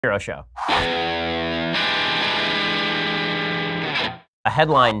Hero Show. A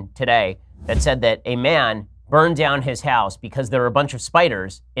headline today that said that a man burned down his house because there were a bunch of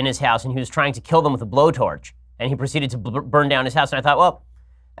spiders in his house and he was trying to kill them with a blowtorch, and he proceeded to burn down his house. And I thought, well,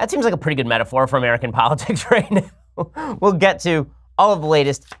 that seems like a pretty good metaphor for American politics right now. We'll get to all of the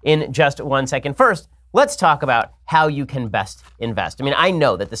latest in just 1 second. First, let's talk about how you can best invest. I mean, I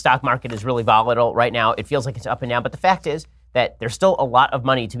know that the stock market is really volatile right now. It feels like it's up and down, but the fact is that there's still a lot of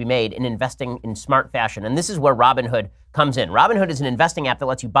money to be made in investing in smart fashion. And this is where Robinhood comes in. Robinhood is an investing app that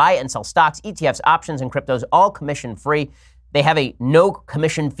lets you buy and sell stocks, ETFs, options, and cryptos, all commission-free. They have a no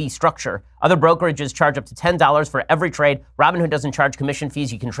commission fee structure. Other brokerages charge up to $10 for every trade. Robinhood doesn't charge commission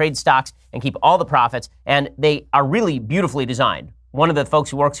fees. You can trade stocks and keep all the profits. And they are really beautifully designed. One of the folks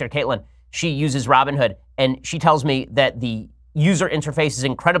who works here, Caitlin, she uses Robinhood, and she tells me that the user interface is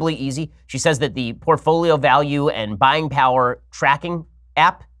incredibly easy. She says that the portfolio value and buying power tracking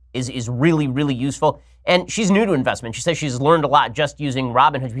app is really, really useful. And she's new to investment. She says she's learned a lot just using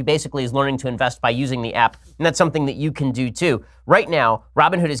Robinhood. She basically is learning to invest by using the app, and that's something that you can do too. Right now,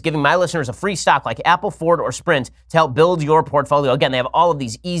 Robinhood is giving my listeners a free stock like Apple, Ford, or Sprint to help build your portfolio. Again, they have all of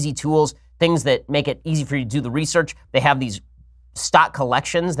these easy tools, things that make it easy for you to do the research. They have these stock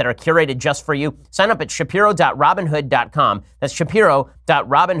collections that are curated just for you. Sign up at shapiro.robinhood.com. That's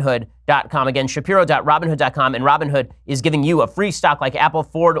shapiro.robinhood.com. Again, shapiro.robinhood.com. And Robinhood is giving you a free stock like Apple,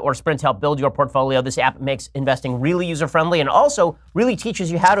 Ford, or Sprint to help build your portfolio. This app makes investing really user-friendly and also really teaches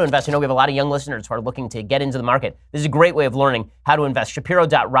you how to invest. I know we have a lot of young listeners who are looking to get into the market. This is a great way of learning how to invest.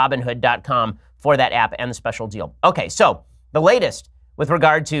 shapiro.robinhood.com for that app and the special deal. Okay, so the latest with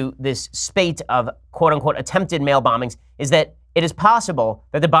regard to this spate of quote-unquote attempted mail bombings is that it is possible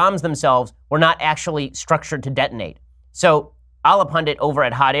that the bombs themselves were not actually structured to detonate. So, Allah Pundit over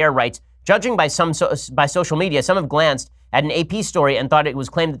at Hot Air writes, judging by social media, some have glanced at an AP story and thought it was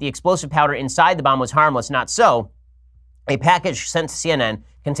claimed that the explosive powder inside the bomb was harmless. Not so. A package sent to CNN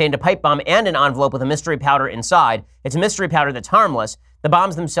contained a pipe bomb and an envelope with a mystery powder inside. It's a mystery powder that's harmless. The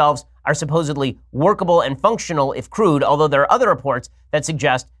bombs themselves are supposedly workable and functional if crude, although there are other reports that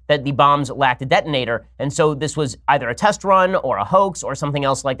suggest that the bombs lacked a detonator, and so this was either a test run or a hoax or something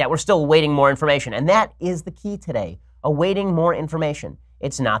else like that. We're still awaiting more information, and that is the key today, awaiting more information.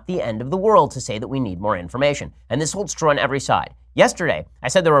 It's not the end of the world to say that we need more information, and this holds true on every side. Yesterday, I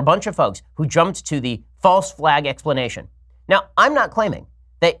said there were a bunch of folks who jumped to the false flag explanation. Now, I'm not claiming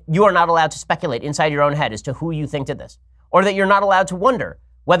that you are not allowed to speculate inside your own head as to who you think did this, or that you're not allowed to wonder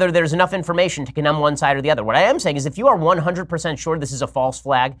whether there's enough information to condemn one side or the other. What I am saying is if you are 100% sure this is a false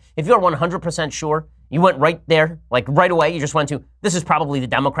flag, if you are 100% sure, you went right there, like right away, you just went to, this is probably the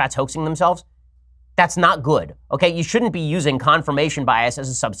Democrats hoaxing themselves, that's not good, okay? You shouldn't be using confirmation bias as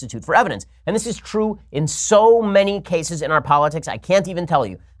a substitute for evidence. And this is true in so many cases in our politics, I can't even tell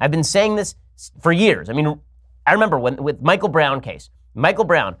you. I've been saying this for years. I mean, I remember with Michael Brown case. Michael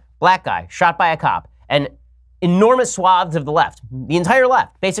Brown, black guy, shot by a cop, and enormous swaths of the left, the entire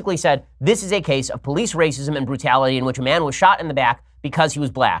left, basically said this is a case of police racism and brutality in which a man was shot in the back because he was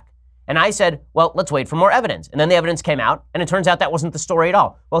black. And I said, well, let's wait for more evidence. And then the evidence came out, and it turns out that wasn't the story at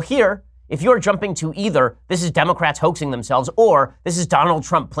all. Well, here, if you're jumping to either this is Democrats hoaxing themselves or this is Donald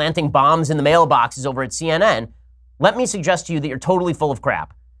Trump planting bombs in the mailboxes over at CNN, let me suggest to you that you're totally full of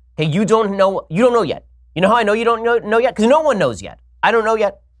crap. Okay, you don't know yet. You know how I know you don't know yet? Because no one knows yet. I don't know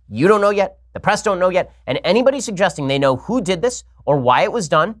yet. You don't know yet. The press don't know yet, and anybody suggesting they know who did this or why it was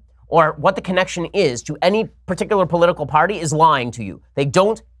done or what the connection is to any particular political party is lying to you. They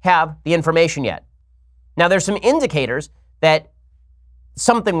don't have the information yet. Now, there's some indicators that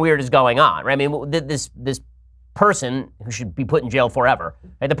something weird is going on, right? I mean, this person who should be put in jail forever,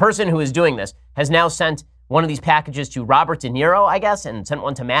 right? The person who is doing this has now sent one of these packages to Robert De Niro, I guess, and sent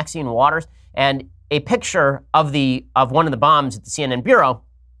one to Maxine Waters, and a picture of one of the bombs at the CNN Bureau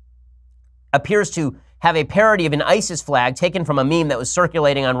appears to have a parody of an ISIS flag taken from a meme that was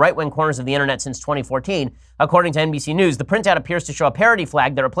circulating on right-wing corners of the internet since 2014. According to NBC News, the printout appears to show a parody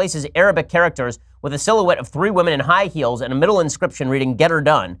flag that replaces Arabic characters with a silhouette of three women in high heels and a middle inscription reading "Get Her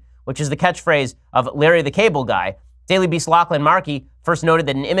Done," which is the catchphrase of Larry the Cable Guy. Daily Beast Lachlan Markey first noted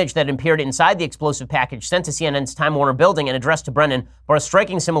that an image that appeared inside the explosive package sent to CNN's Time Warner building and addressed to Brennan bore a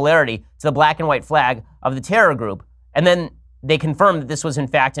striking similarity to the black and white flag of the terror group. And then they confirmed that this was in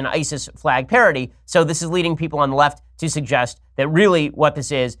fact an ISIS flag parody. So this is leading people on the left to suggest that really what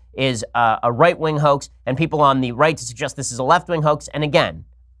this is a right-wing hoax, and people on the right to suggest this is a left-wing hoax. And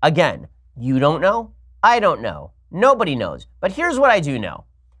again, you don't know, I don't know, nobody knows. But here's what I do know.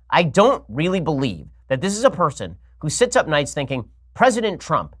 I don't really believe that this is a person who sits up nights thinking, President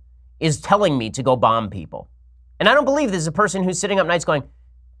Trump is telling me to go bomb people. And I don't believe this is a person who's sitting up nights going,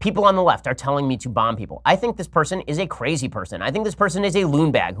 people on the left are telling me to bomb people. I think this person is a crazy person. I think this person is a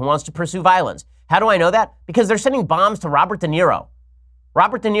loon bag who wants to pursue violence. How do I know that? Because they're sending bombs to Robert De Niro.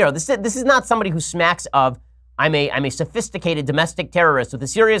 Robert De Niro, this is not somebody who smacks of, I'm a sophisticated domestic terrorist with a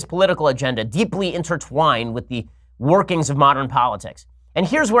serious political agenda deeply intertwined with the workings of modern politics. And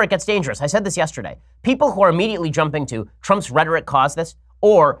here's where it gets dangerous. I said this yesterday. People who are immediately jumping to Trump's rhetoric caused this,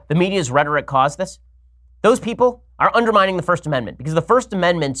 or the media's rhetoric caused this, those people are undermining the First Amendment, because the First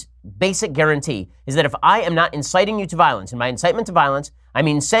Amendment's basic guarantee is that if I am not inciting you to violence, and by incitement to violence, I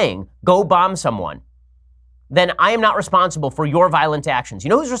mean saying, go bomb someone, then I am not responsible for your violent actions. You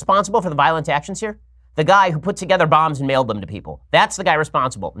know who's responsible for the violent actions here? The guy who put together bombs and mailed them to people. That's the guy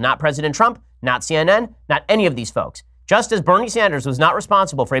responsible, not President Trump, not CNN, not any of these folks. Just as Bernie Sanders was not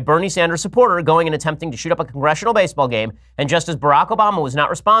responsible for a Bernie Sanders supporter going and attempting to shoot up a congressional baseball game, and just as Barack Obama was not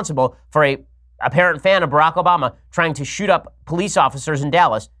responsible for a apparent fan of Barack Obama trying to shoot up police officers in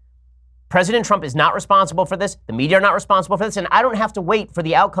Dallas, President Trump is not responsible for this. The media are not responsible for this, and I don't have to wait for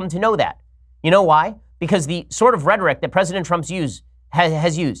the outcome to know that. You know why? Because the sort of rhetoric that President Trump's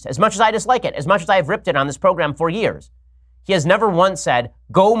has used, as much as I dislike it, as much as I have ripped it on this program for years, he has never once said,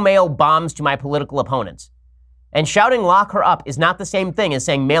 go mail bombs to my political opponents. And shouting lock her up is not the same thing as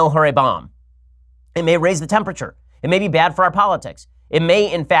saying mail her a bomb. It may raise the temperature. It may be bad for our politics. It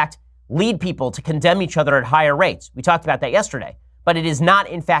may, in fact, lead people to condemn each other at higher rates. We talked about that yesterday. But it is not,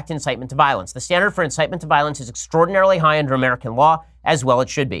 in fact, incitement to violence. The standard for incitement to violence is extraordinarily high under American law, as well it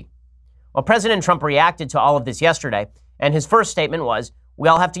should be. Well, President Trump reacted to all of this yesterday, and his first statement was, we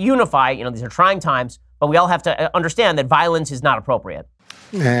all have to unify, these are trying times, but we all have to understand that violence is not appropriate.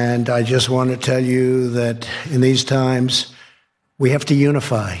 And I just want to tell you that in these times, we have to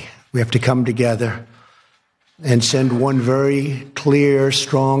unify. We have to come together and send one very clear,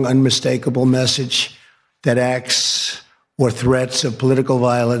 strong, unmistakable message that acts or threats of political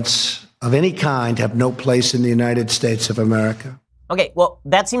violence of any kind have no place in the United States of America. Okay, well,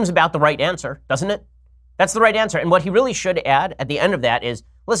 that seems about the right answer, doesn't it? That's the right answer. And what he really should add at the end of that is,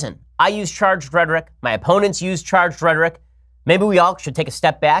 listen, I use charged rhetoric. My opponents use charged rhetoric. Maybe we all should take a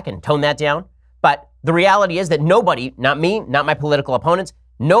step back and tone that down. But the reality is that nobody, not me, not my political opponents,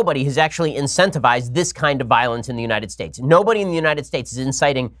 nobody has actually incentivized this kind of violence in the United States. Nobody in the United States is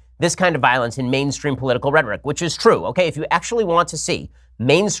inciting this kind of violence in mainstream political rhetoric, which is true. Okay, if you actually want to see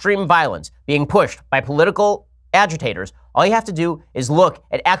mainstream violence being pushed by political agitators, all you have to do is look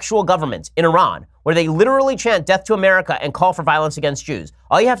at actual governments in Iran, where they literally chant death to America and call for violence against Jews.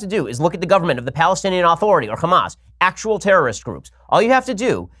 All you have to do is look at the government of the Palestinian Authority, or Hamas, actual terrorist groups. All you have to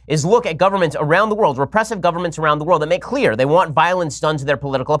do is look at governments around the world, repressive governments around the world that make clear they want violence done to their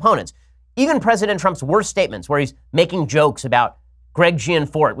political opponents. Even President Trump's worst statements, where he's making jokes about Greg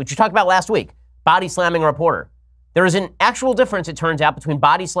Gianforte, which you talked about last week, body slamming a reporter. There is an actual difference, it turns out, between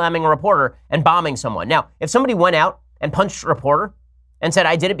body slamming a reporter and bombing someone. Now, if somebody went out and punched a reporter and said,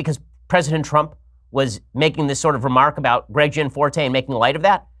 I did it because President Trump was making this sort of remark about Greg Gianforte and making light of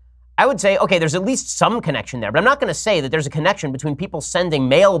that, I would say, okay, there's at least some connection there. But I'm not going to say that there's a connection between people sending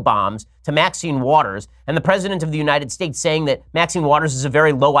mail bombs to Maxine Waters and the President of the United States saying that Maxine Waters is a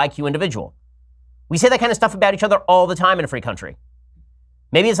very low IQ individual. We say that kind of stuff about each other all the time in a free country.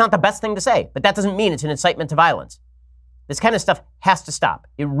 Maybe it's not the best thing to say, but that doesn't mean it's an incitement to violence. This kind of stuff has to stop.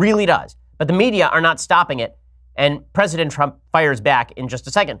 It really does. But the media are not stopping it, and President Trump fires back in just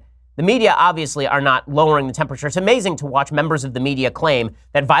a second. The media obviously are not lowering the temperature. It's amazing to watch members of the media claim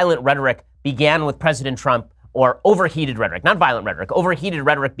that violent rhetoric began with President Trump, or overheated rhetoric, not violent rhetoric. Overheated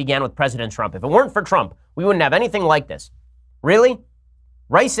rhetoric began with President Trump. If it weren't for Trump, we wouldn't have anything like this. Really?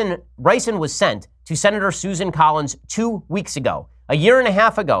 Ricin was sent to Senator Susan Collins 2 weeks ago. A year and a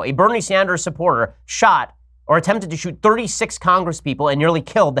half ago, a Bernie Sanders supporter shot or attempted to shoot 36 congresspeople and nearly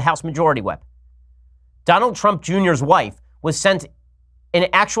killed the House Majority Whip. Donald Trump Jr.'s wife was sent an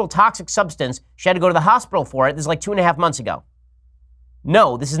actual toxic substance. She had to go to the hospital for it. This is like 2.5 months ago.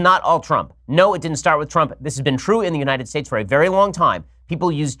 No, this is not all Trump. No, it didn't start with Trump. This has been true in the United States for a very long time.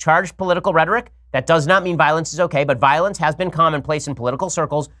 People use charged political rhetoric. That does not mean violence is okay, but violence has been commonplace in political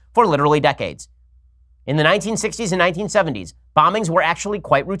circles for literally decades. In the 1960s and 1970s, bombings were actually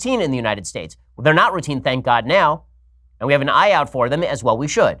quite routine in the United States. Well, they're not routine, thank God, now, and we have an eye out for them, as well we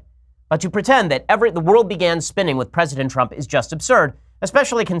should. But to pretend that the world began spinning with President Trump is just absurd,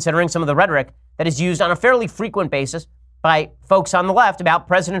 especially considering some of the rhetoric that is used on a fairly frequent basis by folks on the left about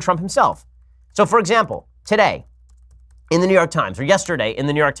President Trump himself. So, for example, today in the New York Times, or yesterday in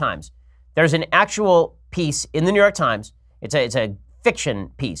the New York Times, there's an actual piece in the New York Times. It's a fiction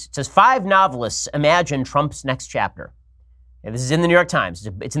piece. It says 5 novelists imagine Trump's next chapter. And this is in the New York Times.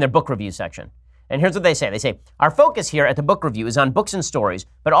 It's in their book review section. And here's what they say. They say, our focus here at the Book Review is on books and stories,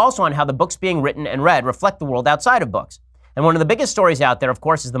 but also on how the books being written and read reflect the world outside of books. And one of the biggest stories out there, of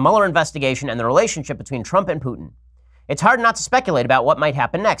course, is the Mueller investigation and the relationship between Trump and Putin. It's hard not to speculate about what might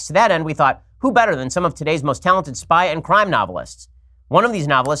happen next. To that end, we thought, who better than some of today's most talented spy and crime novelists? One of these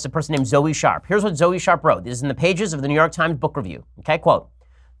novelists, a person named Zoe Sharp. Here's what Zoe Sharp wrote. This is in the pages of the New York Times Book Review. Okay, quote,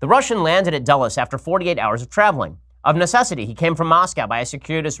 the Russian landed at Dulles after 48 hours of traveling. Of necessity, he came from Moscow by a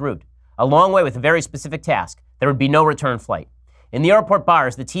circuitous route, a long way with a very specific task. There would be no return flight. In the airport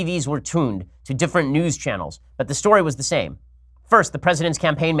bars, the TVs were tuned to different news channels, but the story was the same. First, the president's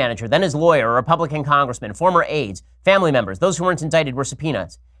campaign manager, then his lawyer, a Republican congressman, former aides, family members, those who weren't indicted were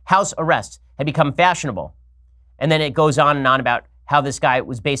subpoenaed. House arrests had become fashionable. And then it goes on and on about how this guy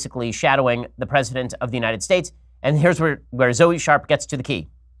was basically shadowing the president of the United States. And here's where Zoe Sharp gets to the key.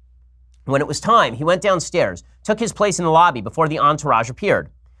 When it was time, he went downstairs, took his place in the lobby before the entourage appeared.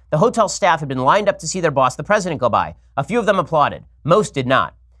 The hotel staff had been lined up to see their boss, the president, go by. A few of them applauded. Most did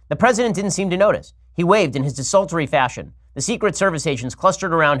not. The president didn't seem to notice. He waved in his desultory fashion. The Secret Service agents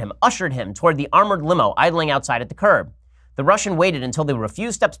clustered around him, ushered him toward the armored limo idling outside at the curb. The Russian waited until they were a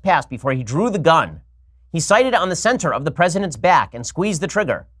few steps past before he drew the gun. He sighted it on the center of the president's back and squeezed the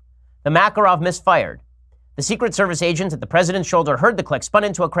trigger. The Makarov misfired. The Secret Service agent at the president's shoulder heard the click, spun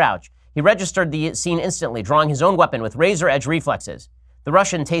into a crouch. He registered the scene instantly, drawing his own weapon with razor-edge reflexes. The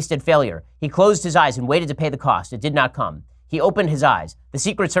Russian tasted failure. He closed his eyes and waited to pay the cost. It did not come. He opened his eyes. The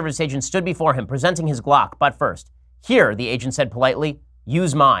Secret Service agent stood before him, presenting his Glock, butt first. Here, the agent said politely,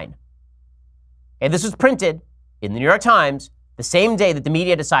 use mine. And this was printed in the New York Times the same day that the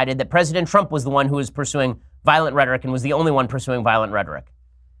media decided that President Trump was the one who was pursuing violent rhetoric and was the only one pursuing violent rhetoric.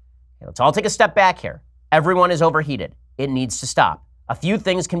 Okay, let's all take a step back here. Everyone is overheated. It needs to stop. A few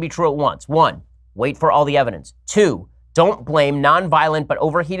things can be true at once. 1, wait for all the evidence. 2, don't blame nonviolent but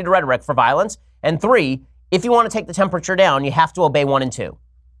overheated rhetoric for violence. And 3, if you want to take the temperature down, you have to obey 1 and 2.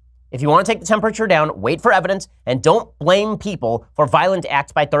 If you want to take the temperature down, wait for evidence and don't blame people for violent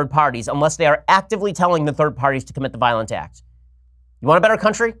acts by third parties unless they are actively telling the third parties to commit the violent acts. You want a better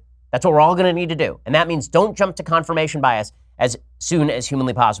country? That's what we're all going to need to do. And that means don't jump to confirmation bias as soon as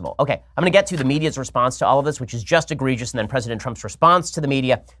humanly possible. Okay, I'm going to get to the media's response to all of this, which is just egregious, and then President Trump's response to the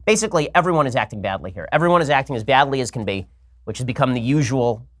media. Basically, everyone is acting badly here. Everyone is acting as badly as can be, which has become the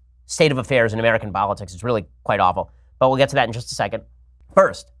usual state of affairs in American politics. It's really quite awful. But we'll get to that in just a second.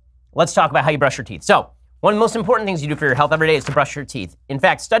 First, let's talk about how you brush your teeth. So, one of the most important things you do for your health every day is to brush your teeth. In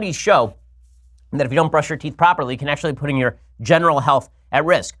fact, studies show that if you don't brush your teeth properly, you can actually put your general health at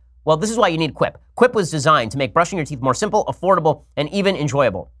risk. Well, this is why you need Quip. Quip was designed to make brushing your teeth more simple, affordable, and even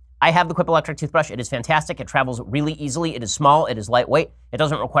enjoyable. I have the Quip electric toothbrush. It is fantastic. It travels really easily. It is small. It is lightweight. It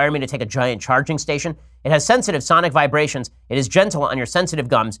doesn't require me to take a giant charging station. It has sensitive sonic vibrations. It is gentle on your sensitive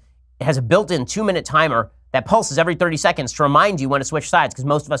gums. It has a built-in 2-minute timer that pulses every 30 seconds to remind you when to switch sides, because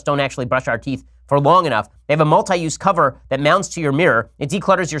most of us don't actually brush our teeth for long enough. They have a multi-use cover that mounts to your mirror. It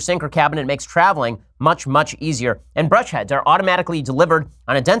declutters your sink or cabinet, makes traveling much, much easier. And brush heads are automatically delivered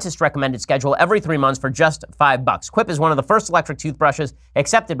on a dentist-recommended schedule every 3 months for just $5. Quip is one of the first electric toothbrushes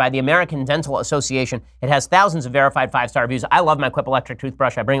accepted by the American Dental Association. It has thousands of verified 5-star reviews. I love my Quip electric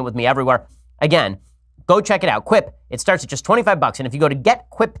toothbrush. I bring it with me everywhere. Again, go check it out. Quip, it starts at just $25. And if you go to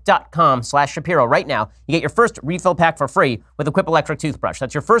getquip.com/Shapiro right now, you get your first refill pack for free with a Quip electric toothbrush.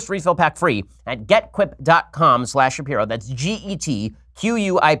 That's your first refill pack free at getquip.com/Shapiro. That's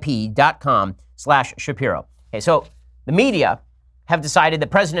getquip.com/Shapiro. Okay, so the media have decided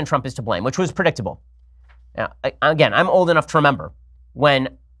that President Trump is to blame, which was predictable. Now, again, I'm old enough to remember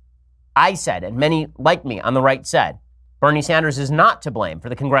when I said, and many like me on the right said, Bernie Sanders is not to blame for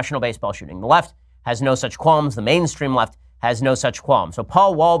the congressional baseball shooting. The left has no such qualms. The mainstream left has no such qualms. So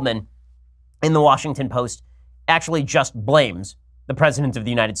Paul Waldman in the Washington Post actually just blames the President of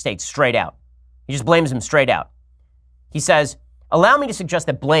the United States straight out. He just blames him straight out. He says, allow me to suggest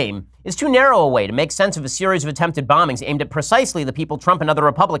that blame is too narrow a way to make sense of a series of attempted bombings aimed at precisely the people Trump and other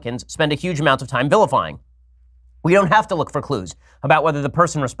Republicans spend a huge amount of time vilifying. We don't have to look for clues about whether the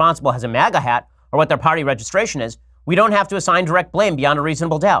person responsible has a MAGA hat or what their party registration is. We don't have to assign direct blame beyond a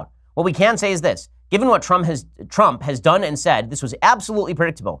reasonable doubt. What we can say is this: given what Trump has done and said, this was absolutely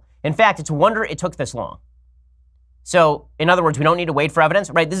predictable. In fact, it's a wonder it took this long. So, in other words, we don't need to wait for evidence,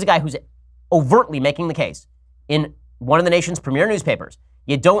 right? This is a guy who's overtly making the case in one of the nation's premier newspapers.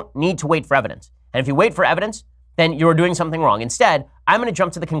 You don't need to wait for evidence. And if you wait for evidence, then you're doing something wrong. Instead, I'm going to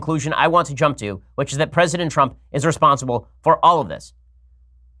jump to the conclusion I want to jump to, which is that President Trump is responsible for all of this.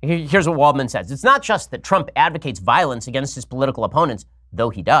 Here's what Waldman says. It's not just that Trump advocates violence against his political opponents,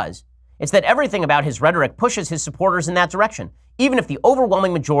 though he does. It's that everything about his rhetoric pushes his supporters in that direction, even if the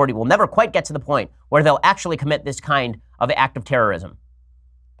overwhelming majority will never quite get to the point where they'll actually commit this kind of act of terrorism.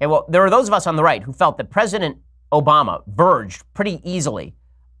 Okay, well, there are those of us on the right who felt that President Obama verged pretty easily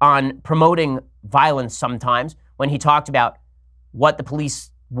on promoting violence sometimes when he talked about what the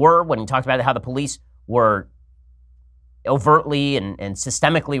police were, when he talked about how the police were overtly and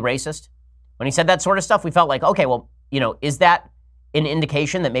systemically racist. When he said that sort of stuff, we felt like, okay, well, is that an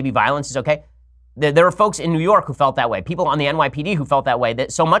indication that maybe violence is okay? There are folks in New York who felt that way, people on the NYPD who felt that way,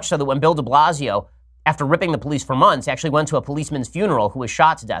 that so much so that when Bill de Blasio, after ripping the police for months, actually went to a policeman's funeral who was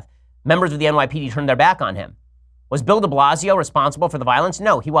shot to death, members of the NYPD turned their back on him. Was Bill de Blasio responsible for the violence?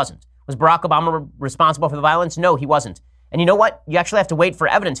 No, he wasn't. Was Barack Obama responsible for the violence? No, he wasn't. And you know what? You actually have to wait for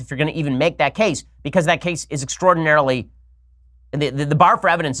evidence if you're going to even make that case, because that case is extraordinarily, the bar for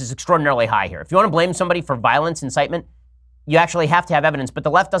evidence is extraordinarily high here. If you want to blame somebody for violence, incitement, you actually have to have evidence, but the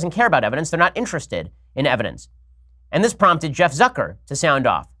left doesn't care about evidence. They're not interested in evidence. And this prompted Jeff Zucker to sound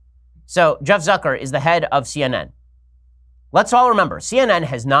off. So Jeff Zucker is the head of CNN. Let's all remember, CNN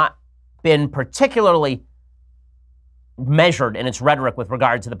has not been particularly measured in its rhetoric with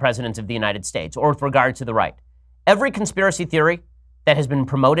regard to the president of the United States or with regard to the right. Every conspiracy theory that has been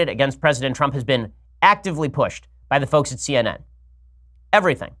promoted against President Trump has been actively pushed by the folks at CNN.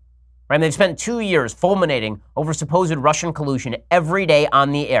 Everything. Right? They've spent 2 years fulminating over supposed Russian collusion every day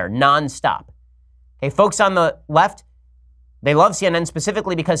on the air, nonstop. Okay, folks on the left, they love CNN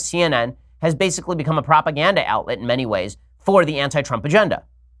specifically because CNN has basically become a propaganda outlet in many ways for the anti-Trump agenda.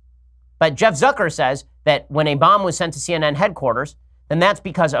 But Jeff Zucker says that when a bomb was sent to CNN headquarters, then that's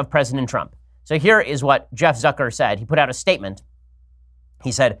because of President Trump. So here is what Jeff Zucker said. He put out a statement.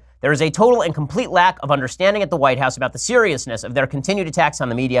 He said, "There is a total and complete lack of understanding at the White House about the seriousness of their continued attacks on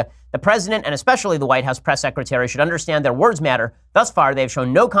the media. The president and especially the White House press secretary should understand their words matter. Thus far, they have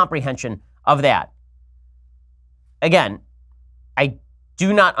shown no comprehension of that." Again, I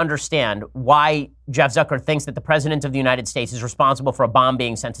do not understand why Jeff Zucker thinks that the president of the United States is responsible for a bomb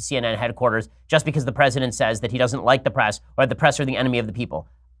being sent to CNN headquarters just because the president says that he doesn't like the press or the press are the enemy of the people.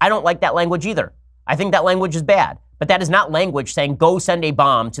 I don't like that language either. I think that language is bad. But that is not language saying go send a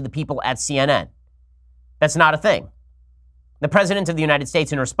bomb to the people at CNN. That's not a thing. The president of the United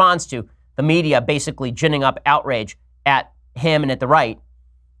States, in response to the media basically ginning up outrage at him and at the right,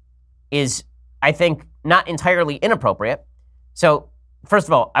 is, I think, not entirely inappropriate. So, first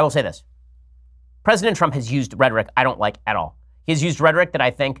of all, I will say this. President Trump has used rhetoric I don't like at all. He has used rhetoric that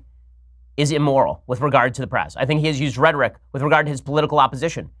I think is immoral with regard to the press. I think he has used rhetoric with regard to his political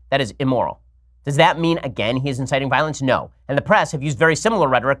opposition that is immoral. Does that mean, again, he is inciting violence? No. And the press have used very similar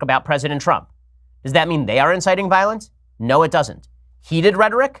rhetoric about President Trump. Does that mean they are inciting violence? No, it doesn't. Heated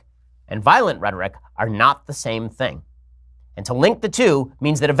rhetoric and violent rhetoric are not the same thing. And to link the two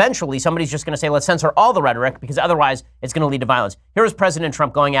means that eventually somebody's just going to say, let's censor all the rhetoric because otherwise it's going to lead to violence. Here is President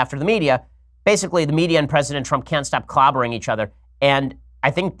Trump going after the media. Basically, the media and President Trump can't stop clobbering each other. And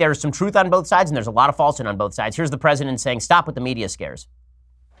I think there's some truth on both sides and there's a lot of falsehood on both sides. Here's the president saying, stop with the media scares.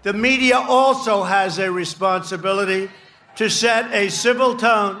 The media also has a responsibility to set a civil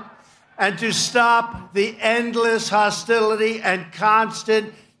tone and to stop the endless hostility and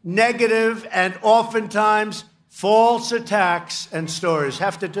constant negative and oftentimes false attacks and stories.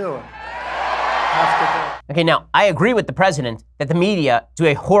 Have to do it. Okay, now, I agree with the president that the media do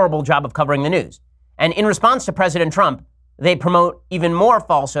a horrible job of covering the news. And in response to President Trump, they promote even more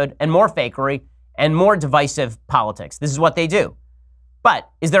falsehood and more fakery and more divisive politics. This is what they do. But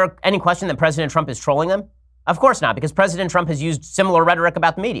is there any question that President Trump is trolling them? Of course not, because President Trump has used similar rhetoric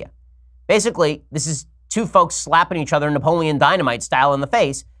about the media. Basically, this is two folks slapping each other Napoleon Dynamite style in the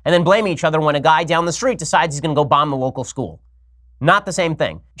face and then blaming each other when a guy down the street decides he's going to go bomb the local school. Not the same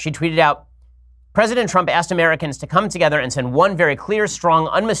thing. She tweeted out, President Trump asked Americans to come together and send one very clear, strong,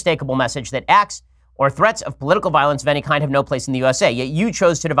 unmistakable message that acts or threats of political violence of any kind have no place in the USA, yet you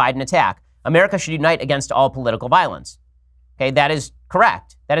chose to divide and attack. America should unite against all political violence. Okay, that is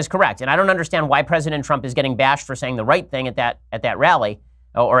correct. That is correct. And I don't understand why President Trump is getting bashed for saying the right thing at that rally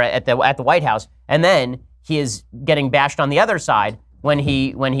or at the White House, and then he is getting bashed on the other side when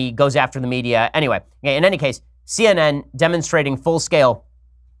he goes after the media. Anyway, in any case, CNN demonstrating full scale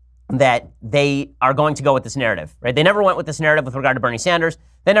that they are going to go with this narrative, right? They never went with this narrative with regard to Bernie Sanders.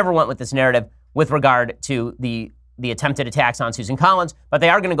 They never went with this narrative with regard to the attempted attacks on Susan Collins, but they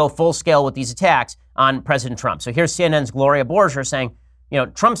are going to go full scale with these attacks on President Trump. So here's CNN's Gloria Borger saying,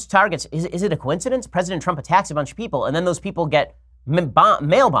 Trump's targets, is it a coincidence? President Trump attacks a bunch of people and then those people get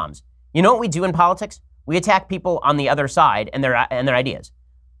mail bombs. You know what we do in politics? We attack people on the other side and their ideas.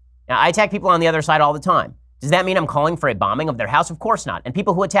 Now, I attack people on the other side all the time. Does that mean I'm calling for a bombing of their house? Of course not. And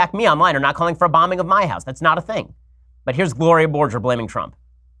people who attack me online are not calling for a bombing of my house. That's not a thing. But here's Gloria Borger blaming Trump.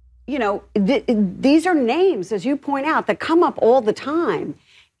 You know, these are names, as you point out, that come up all the time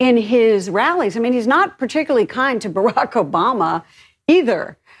in his rallies. I mean, he's not particularly kind to Barack Obama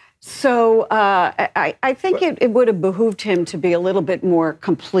either. So I think it would have behooved him to be a little bit more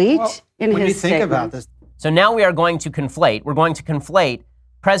complete in his statement. When you think about this. So now we are going to conflate. We're going to conflate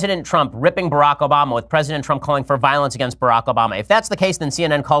President Trump ripping Barack Obama with President Trump calling for violence against Barack Obama. If that's the case, then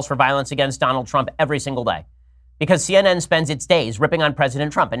CNN calls for violence against Donald Trump every single day. Because CNN spends its days ripping on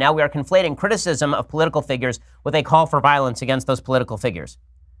President Trump. And now we are conflating criticism of political figures with a call for violence against those political figures.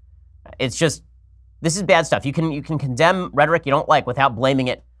 It's just, this is bad stuff. You can condemn rhetoric you don't like without blaming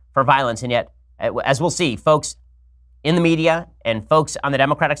it for violence. And yet, as we'll see, folks in the media and folks on the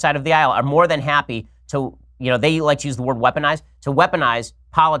Democratic side of the aisle are more than happy to, they like to use the word weaponize, to weaponize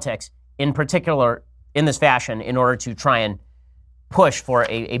politics in particular in this fashion in order to try and push for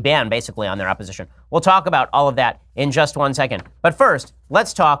a ban basically on their opposition. We'll talk about all of that in just 1 second. But first,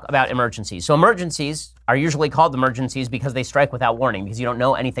 let's talk about emergencies. So emergencies are usually called emergencies because they strike without warning, because you don't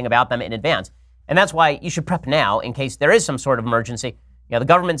know anything about them in advance. And that's why you should prep now in case there is some sort of emergency. The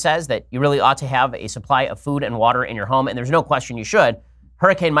government says that you really ought to have a supply of food and water in your home, and there's no question you should.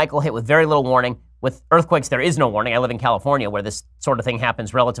 Hurricane Michael hit with very little warning. With earthquakes, there is no warning. I live in California where this sort of thing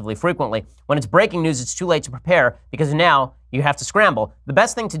happens relatively frequently. When it's breaking news, it's too late to prepare because now you have to scramble. The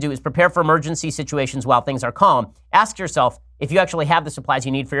best thing to do is prepare for emergency situations while things are calm. Ask yourself if you actually have the supplies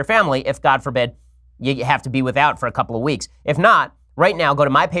you need for your family, if, God forbid, you have to be without for a couple of weeks. If not, right now, go to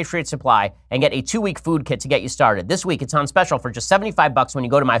My Patriot Supply and get a 2-week food kit to get you started. This week, it's on special for just $75 when you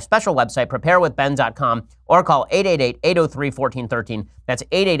go to my special website, preparewithben.com, or call 888-803-1413. That's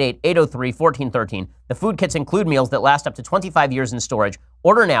 888-803-1413. The food kits include meals that last up to 25 years in storage.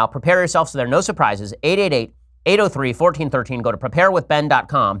 Order now. Prepare yourself so there are no surprises. 888-803-1413. Go to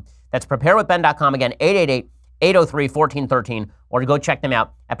preparewithben.com. That's preparewithben.com. Again, 888-803-1413. Or go check them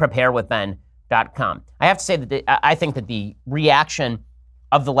out at preparewithben.com. I have to say that I think that the reaction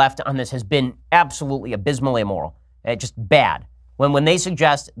of the left on this has been absolutely abysmally immoral, just bad. When they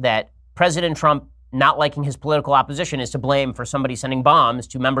suggest that President Trump not liking his political opposition is to blame for somebody sending bombs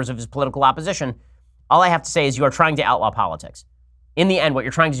to members of his political opposition, all I have to say is you are trying to outlaw politics. In the end, what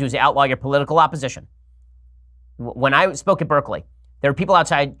you're trying to do is outlaw your political opposition. When I spoke at Berkeley, there were people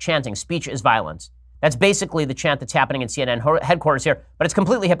outside chanting, "Speech is violence." That's basically the chant that's happening in CNN headquarters here. But it's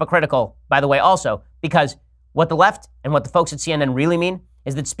completely hypocritical, by the way, also, because what the left and what the folks at CNN really mean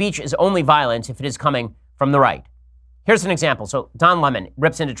is that speech is only violence if it is coming from the right. Here's an example. So Don Lemon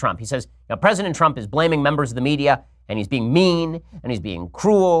rips into Trump. He says, President Trump is blaming members of the media, and he's being mean, and he's being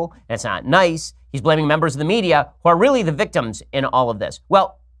cruel, and it's not nice. He's blaming members of the media who are really the victims in all of this.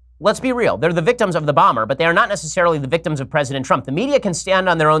 Well, let's be real. They're the victims of the bomber, but they are not necessarily the victims of President Trump. The media can stand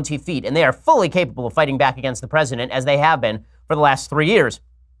on their own 2 feet, and they are fully capable of fighting back against the president, as they have been for the last 3 years.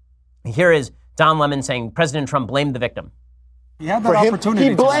 Here is Don Lemon saying President Trump blamed the victim. He had that opportunity.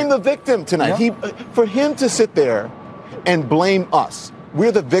 He blamed the victim tonight. Yeah. For him to sit there and blame us,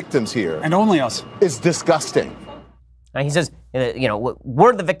 we're the victims here. And only us. It's disgusting. He says,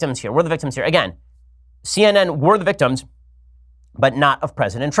 we're the victims here. We're the victims here. Again, CNN were the victims, but not of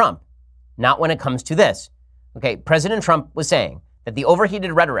President Trump. Not when it comes to this. Okay, President Trump was saying that the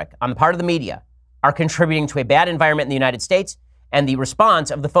overheated rhetoric on the part of the media are contributing to a bad environment in the United States, and the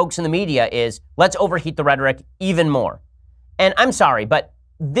response of the folks in the media is, let's overheat the rhetoric even more. And I'm sorry, but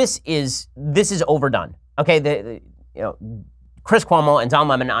this is overdone. Okay, Chris Cuomo and Don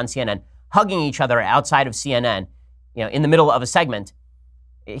Lemon on CNN hugging each other outside of CNN, in the middle of a segment.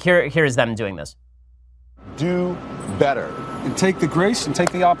 Here is them doing this. Do better. And take the grace and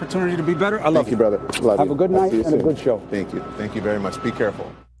take the opportunity to be better. I love you, brother. Love Have you. a good night and a good show. Thank you. Thank you very much. Be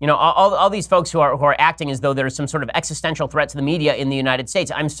careful. All these folks who are acting as though there's some sort of existential threat to the media in the United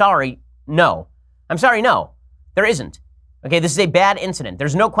States. I'm sorry, no. There isn't. Okay, this is a bad incident.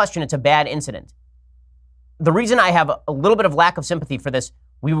 There's no question it's a bad incident. The reason I have a little bit of lack of sympathy for this,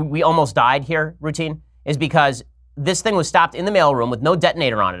 we almost died here routine, is because this thing was stopped in the mailroom with no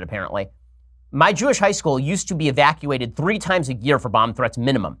detonator on it, apparently. My Jewish high school used to be evacuated 3 times a year for bomb threats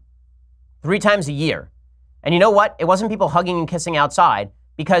minimum. 3 times a year. And you know what? It wasn't people hugging and kissing outside,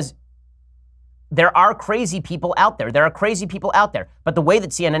 because there are crazy people out there. But the way that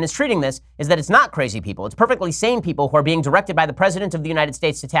CNN is treating this is that it's not crazy people. It's perfectly sane people who are being directed by the President of the United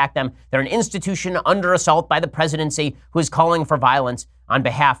States to attack them. They're an institution under assault by the presidency who is calling for violence on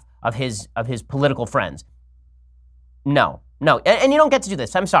behalf of his political friends. No. And you don't get to do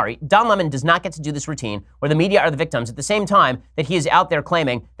this. I'm sorry. Don Lemon does not get to do this routine where the media are the victims at the same time that he is out there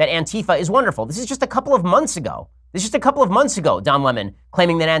claiming that Antifa is wonderful. This is just a couple of months ago. Don Lemon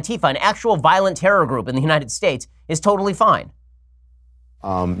claiming that Antifa, an actual violent terror group in the United States, is totally fine.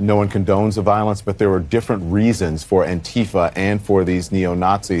 No one condones the violence, but there were different reasons for Antifa and for these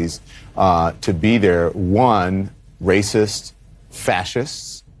neo-Nazis to be there. One, racist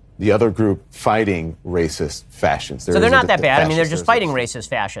fascists. The other group fighting racist fascists. So they're not that bad. I mean, they're just fighting racist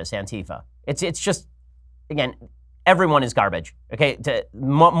fascists, Antifa. It's just, again, everyone is garbage. Okay,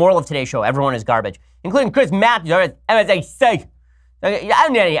 moral of today's show, everyone is garbage, including Chris Matthews. As I say, I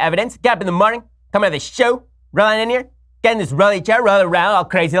don't need any evidence. Get up in the morning, come out of the show, run in here, get in this rolly chair, roll around all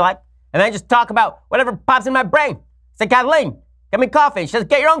crazy like, and then just talk about whatever pops in my brain. Say, Kathleen, get me coffee. She says,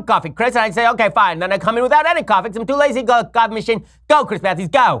 get your own coffee, Chris. And I say, okay, fine. And then I come in without any coffee because I'm too lazy. Go, coffee machine. Go, Chris Matthews,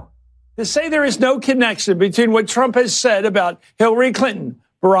 go. To say there is no connection between what Trump has said about Hillary Clinton,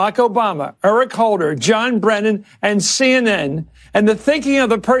 Barack Obama, Eric Holder, John Brennan, and CNN, and the thinking of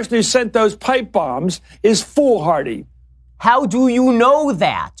the person who sent those pipe bombs is foolhardy. How do you know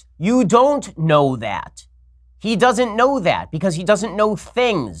that? You don't know that. He doesn't know that because he doesn't know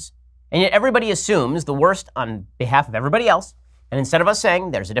things. And yet everybody assumes the worst on behalf of everybody else. And instead of us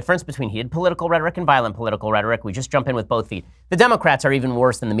saying there's a difference between heated political rhetoric and violent political rhetoric, we just jump in with both feet. The Democrats are even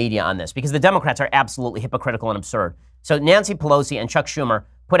worse than the media on this because the Democrats are absolutely hypocritical and absurd. So Nancy Pelosi and Chuck Schumer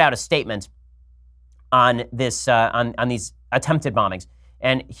put out a statement on this on these attempted bombings.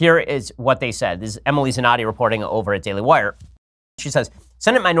 And here is what they said. This is Emily Zanotti reporting over at Daily Wire. She says,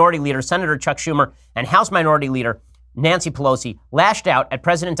 Senate Minority Leader Senator Chuck Schumer and House Minority Leader Nancy Pelosi lashed out at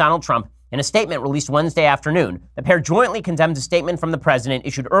President Donald Trump in a statement released Wednesday afternoon. The pair jointly condemned a statement from the president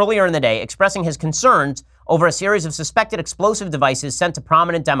issued earlier in the day expressing his concerns over a series of suspected explosive devices sent to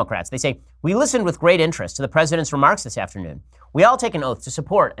prominent Democrats. They say, we listened with great interest to the president's remarks this afternoon. We all take an oath to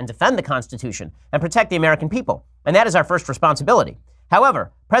support and defend the Constitution and protect the American people, and that is our first responsibility.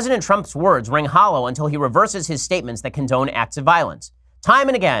 However, President Trump's words ring hollow until he reverses his statements that condone acts of violence. Time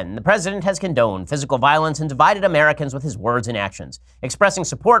and again, the president has condoned physical violence and divided Americans with his words and actions, expressing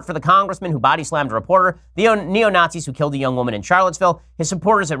support for the congressman who body-slammed a reporter, the neo-Nazis who killed a young woman in Charlottesville, his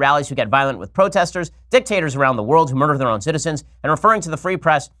supporters at rallies who get violent with protesters, dictators around the world who murder their own citizens, and referring to the free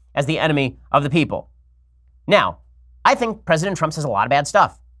press as the enemy of the people. Now, I think President Trump says a lot of bad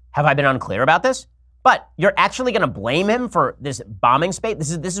stuff. Have I been unclear about this? But you're actually going to blame him for this bombing spate? This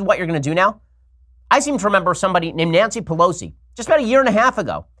is what you're going to do now? I seem to remember somebody named Nancy Pelosi, just about a year and a half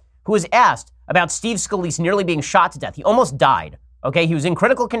ago, who was asked about Steve Scalise nearly being shot to death. He almost died, okay? He was in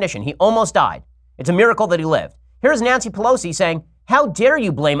critical condition. He almost died. It's a miracle that he lived. Here's Nancy Pelosi saying, how dare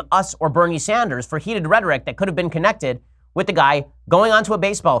you blame us or Bernie Sanders for heated rhetoric that could have been connected with the guy going onto a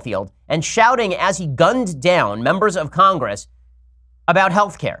baseball field and shouting as he gunned down members of Congress about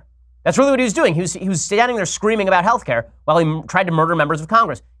health care. That's really what he was doing. He was standing there screaming about health care while he tried to murder members of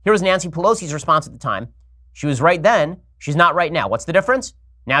Congress. Here was Nancy Pelosi's response at the time. She was right then. She's not right now. What's the difference?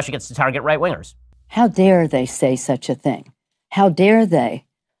 Now she gets to target right-wingers. How dare they say such a thing? How dare they?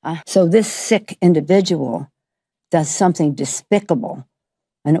 So this sick individual does something despicable,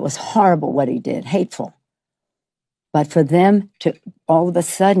 and it was horrible what he did, hateful. But for them to all of a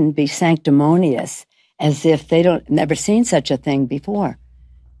sudden be sanctimonious as if they never seen such a thing before.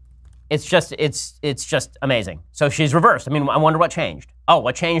 It's just amazing. So she's reversed. I mean, I wonder what changed. Oh,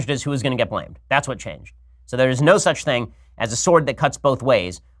 what changed is who was going to get blamed. That's what changed. So there is no such thing as a sword that cuts both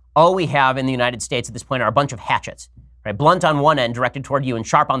ways. All we have in the United States at this point are a bunch of hatchets, right? Blunt on one end directed toward you and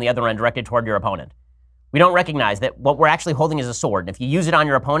sharp on the other end directed toward your opponent. We don't recognize that what we're actually holding is a sword. And if you use it on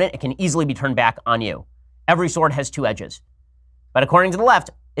your opponent, it can easily be turned back on you. Every sword has two edges. But according to the left,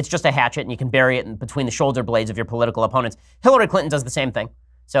 it's just a hatchet and you can bury it in between the shoulder blades of your political opponents. Hillary Clinton does the same thing.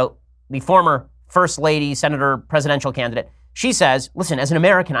 So the former first lady, senator, presidential candidate, she says, listen, as an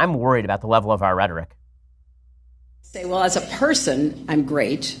American, I'm worried about the level of our rhetoric. Say, well, as a person, I'm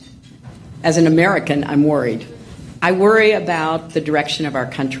great. As an American, I'm worried. I worry about the direction of our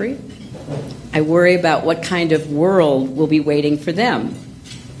country. I worry about what kind of world will be waiting for them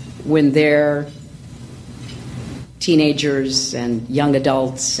when they're teenagers and young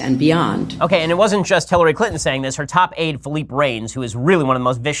adults and beyond. Okay, and it wasn't just Hillary Clinton saying this. Her top aide, Philippe Reines, who is really one of the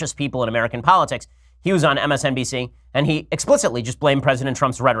most vicious people in American politics, he was on MSNBC, and he explicitly just blamed President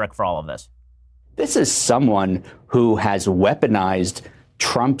Trump's rhetoric for all of this. This is someone who has weaponized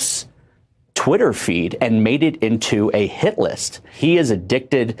Trump's Twitter feed and made it into a hit list. He is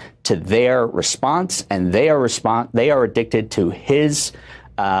addicted to their response, and they are addicted to his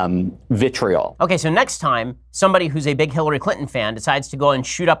vitriol. Okay, so next time somebody who's a big Hillary Clinton fan decides to go and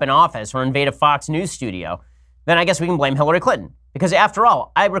shoot up an office or invade a Fox News studio, then I guess we can blame Hillary Clinton. Because after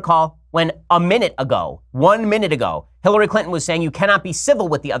all, I recall when 1 minute ago, Hillary Clinton was saying you cannot be civil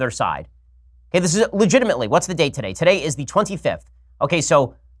with the other side. Okay, this is legitimately, what's the date today? Today is the 25th. Okay,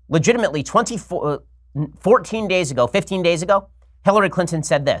 so legitimately 14 days ago, 15 days ago, Hillary Clinton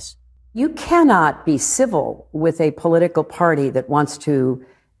said this. You cannot be civil with a political party that wants to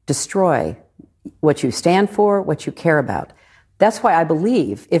destroy what you stand for, what you care about. That's why I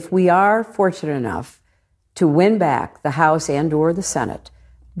believe if we are fortunate enough to win back the House and or the Senate,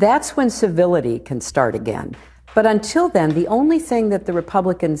 that's when civility can start again. But until then, the only thing that the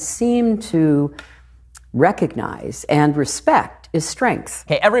Republicans seem to recognize and respect is strength.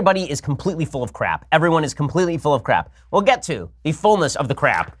 Okay, everybody is completely full of crap. Everyone is completely full of crap. We'll get to the fullness of the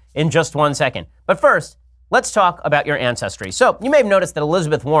crap in just 1 second. But first, let's talk about your ancestry. So, you may have noticed that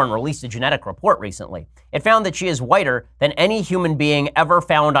Elizabeth Warren released a genetic report recently. It found that she is whiter than any human being ever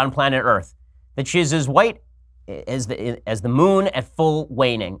found on planet Earth. That she is as white as the moon at full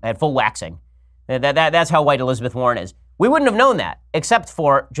waxing. That's how white Elizabeth Warren is. We wouldn't have known that, except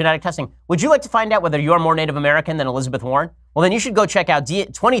for genetic testing. Would you like to find out whether you're more Native American than Elizabeth Warren? Well, then you should go check out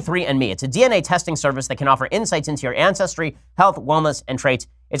 23andMe. It's a DNA testing service that can offer insights into your ancestry, health, wellness, and traits.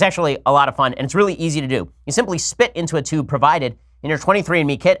 It's actually a lot of fun, and it's really easy to do. You simply spit into a tube provided in your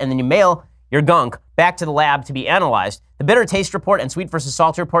 23andMe kit, and then you mail your gunk back to the lab to be analyzed. The bitter taste report and sweet versus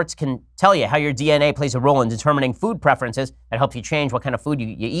salty reports can tell you how your DNA plays a role in determining food preferences. That helps you change what kind of food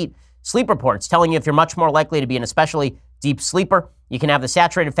you eat. Sleep reports telling you if you're much more likely to be an especially deep sleeper. You can have the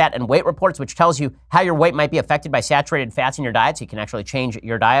saturated fat and weight reports, which tells you how your weight might be affected by saturated fats in your diet, so you can actually change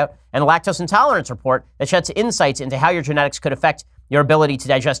your diet. And the lactose intolerance report that sheds insights into how your genetics could affect your ability to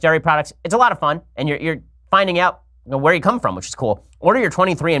digest dairy products. It's a lot of fun, and you're finding out where you come from, which is cool. Order your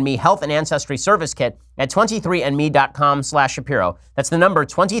 23andMe Health and Ancestry Service Kit at 23andme.com/Shapiro. That's the number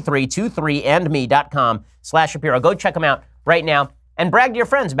 23andme.com/Shapiro. Go check them out right now and brag to your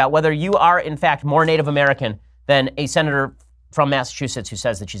friends about whether you are, in fact, more Native American than a senator from Massachusetts who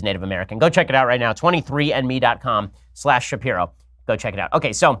says that she's Native American. Go check it out right now, 23andme.com/Shapiro. Go check it out.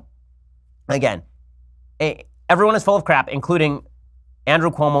 Okay, so, again, everyone is full of crap, including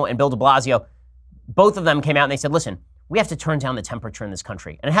Andrew Cuomo and Bill de Blasio. Both of them came out and they said, listen, we have to turn down the temperature in this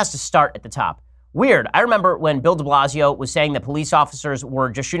country, and it has to start at the top. Weird. I remember when Bill de Blasio was saying that police officers were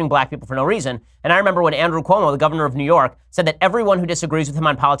just shooting black people for no reason, and I remember when Andrew Cuomo, the governor of New York, said that everyone who disagrees with him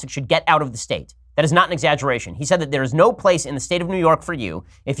on politics should get out of the state. That is not an exaggeration. He said that there is no place in the state of New York for you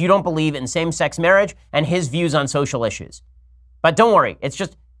if you don't believe in same-sex marriage and his views on social issues. But don't worry, it's the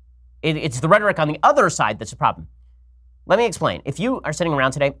rhetoric on the other side that's a problem. Let me explain. If you are sitting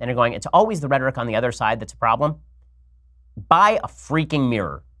around today and you're going, it's always the rhetoric on the other side that's a problem, buy a freaking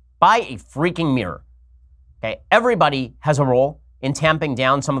mirror. Buy a freaking mirror. Okay, everybody has a role in tamping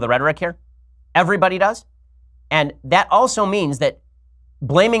down some of the rhetoric here. Everybody does. And that also means that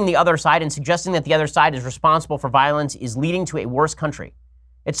blaming the other side and suggesting that the other side is responsible for violence is leading to a worse country.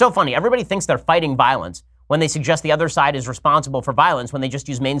 It's so funny. Everybody thinks they're fighting violence when they suggest the other side is responsible for violence when they just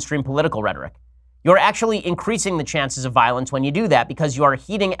use mainstream political rhetoric. You're actually increasing the chances of violence when you do that because you are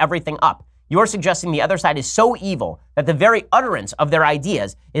heating everything up. You're suggesting the other side is so evil that the very utterance of their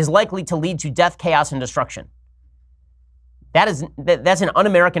ideas is likely to lead to death, chaos, and destruction. That's an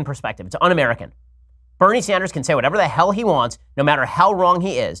un-American perspective. It's un-American. Bernie Sanders can say whatever the hell he wants, no matter how wrong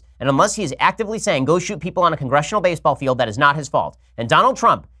he is, and unless he is actively saying go shoot people on a congressional baseball field, that is not his fault. And Donald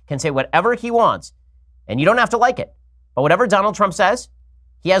Trump can say whatever he wants, and you don't have to like it. But whatever Donald Trump says,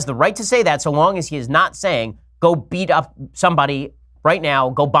 he has the right to say that so long as he is not saying go beat up somebody right now,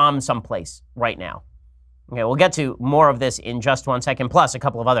 go bomb someplace right now. Okay, we'll get to more of this in just 1 second, plus a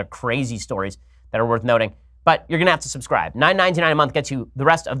couple of other crazy stories that are worth noting. But you're going to have to subscribe. $9.99 a month gets you the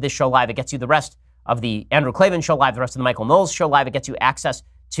rest of this show live. It gets you the rest of the Andrew Klavan show live, the rest of the Michael Knowles show live. It gets you access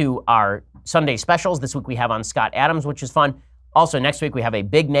to our Sunday specials. This week we have on Scott Adams, which is fun. Also, next week we have a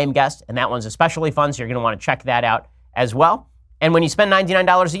big name guest, and that one's especially fun, so you're going to want to check that out as well. And when you spend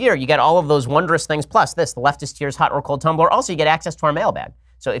 $99 a year, you get all of those wondrous things, plus this, the Leftist Tears Hot or Cold Tumbler. Also, you get access to our mailbag.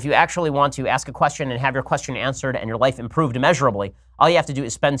 So if you actually want to ask a question and have your question answered and your life improved immeasurably, all you have to do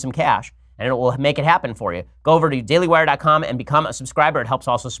is spend some cash, and it will make it happen for you. Go over to dailywire.com and become a subscriber. It helps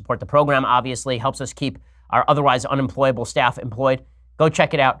also support the program, obviously. Helps us keep our otherwise unemployable staff employed. Go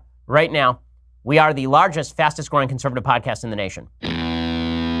check it out right now. We are the largest, fastest growing conservative podcast in the nation.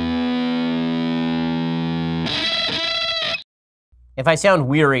 If I sound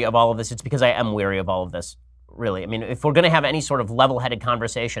weary of all of this, it's because I am weary of all of this, really. I mean, if we're going to have any sort of level-headed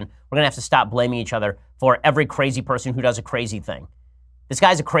conversation, we're going to have to stop blaming each other for every crazy person who does a crazy thing. This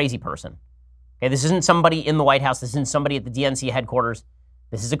guy's a crazy person. Okay, this isn't somebody in the White House. This isn't somebody at the DNC headquarters.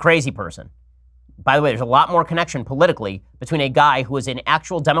 This is a crazy person. by the way, there's a lot more connection politically between a guy who was an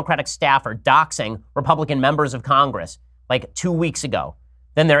actual Democratic staffer doxing Republican members of Congress like 2 weeks ago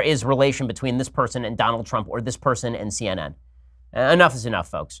than there is relation between this person and Donald Trump or this person and CNN. Enough is enough,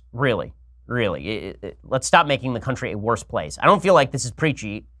 folks. Really. Let's stop making the country a worse place. I don't feel like this is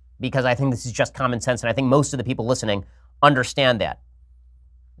preachy because I think this is just common sense, and I think most of the people listening understand that.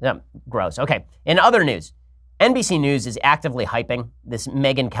 Yeah, gross. Okay, in other news, NBC News is actively hyping this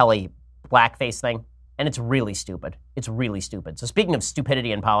Megyn Kelly blackface thing, and it's really stupid. It's really stupid. So speaking of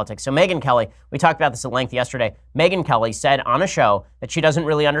stupidity in politics, so Megyn Kelly, we talked about this at length yesterday. Megyn Kelly said on a show that she doesn't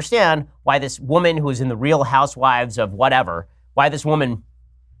really understand why this woman who is in the Real Housewives of whatever, why this woman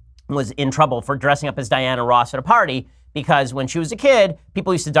was in trouble for dressing up as Diana Ross at a party, because when she was a kid,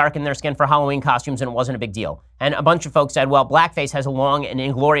 people used to darken their skin for Halloween costumes and it wasn't a big deal. And a bunch of folks said, well, blackface has a long and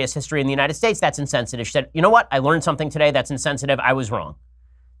inglorious history in the United States. That's insensitive. She said, you know what? I learned something today that's insensitive. I was wrong.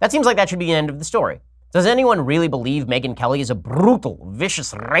 That seems like that should be the end of the story. Does anyone really believe Megyn Kelly is a brutal,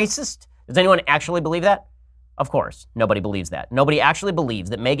 vicious racist? Does anyone actually believe that? Of course, nobody believes that. Nobody actually believes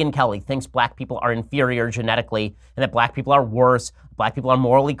that Megyn Kelly thinks black people are inferior genetically and that black people are worse, black people are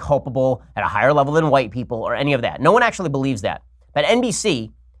morally culpable at a higher level than white people or any of that. No one actually believes that. But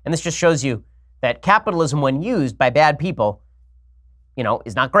NBC, and this just shows you that capitalism when used by bad people,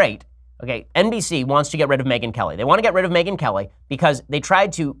 is not great. Okay, NBC wants to get rid of Megyn Kelly. They want to get rid of Megyn Kelly because they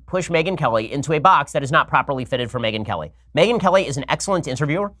tried to push Megyn Kelly into a box that is not properly fitted for Megyn Kelly. Megyn Kelly is an excellent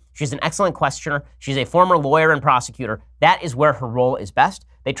interviewer. She's an excellent questioner. She's a former lawyer and prosecutor. That is where her role is best.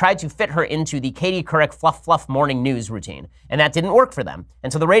 They tried to fit her into the Katie Couric fluff morning news routine, and that didn't work for them.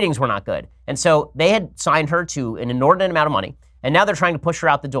 And so the ratings were not good. And so they had signed her to an inordinate amount of money, and now they're trying to push her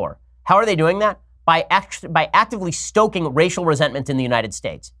out the door. How are they doing that? By actively stoking racial resentment in the United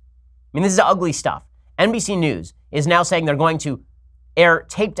States. I mean, this is ugly stuff. NBC News is now saying they're going to air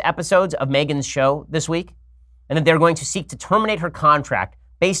taped episodes of Megyn's show this week, and that they're going to seek to terminate her contract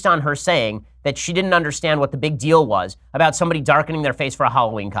based on her saying that she didn't understand what the big deal was about somebody darkening their face for a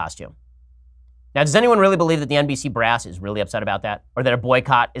Halloween costume. Now, does anyone really believe that the NBC brass is really upset about that, or that a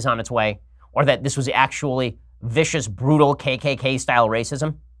boycott is on its way, or that this was actually vicious, brutal KKK-style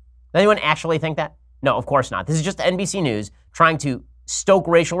racism? Does anyone actually think that? No, of course not. This is just NBC News trying to stoke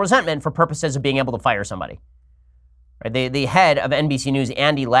racial resentment for purposes of being able to fire somebody. Right? The head of NBC News,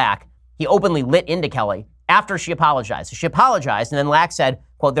 Andy Lack, he openly lit into Kelly after she apologized. So she apologized, and then Lack said,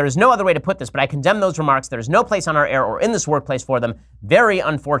 quote, there is no other way to put this, but I condemn those remarks. There is no place on our air or in this workplace for them. Very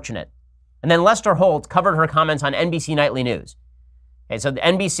unfortunate. And then Lester Holt covered her comments on NBC Nightly News. Okay, so the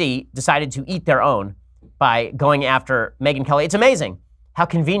NBC decided to eat their own by going after Megyn Kelly. It's amazing how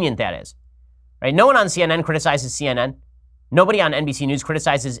convenient that is. Right? No one on CNN criticizes CNN. Nobody on NBC News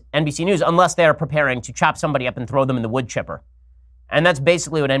criticizes NBC News unless they're preparing to chop somebody up and throw them in the wood chipper. And that's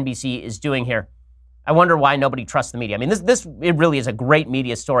basically what NBC is doing here. I wonder why nobody trusts the media. I mean, it really is a great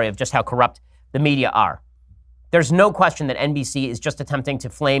media story of just how corrupt the media are. There's no question that NBC is just attempting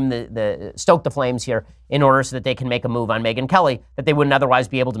to stoke the flames here in order so that they can make a move on Megyn Kelly that they wouldn't otherwise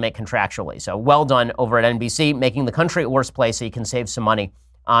be able to make contractually. So well done over at NBC, making the country a worse place so you can save some money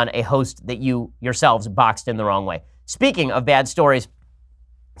on a host that you yourselves boxed in the wrong way. Speaking of bad stories,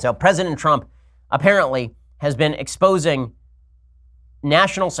 so President Trump apparently has been exposing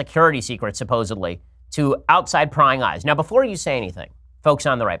national security secrets, supposedly, to outside prying eyes. Now, before you say anything, folks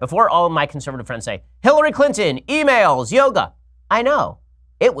on the right, before all of my conservative friends say, Hillary Clinton, emails, yoga, I know,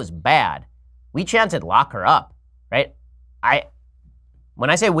 it was bad. We chanted lock her up, right? When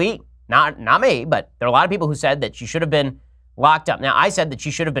I say we, not me, but there are a lot of people who said that she should have been locked up. Now, I said that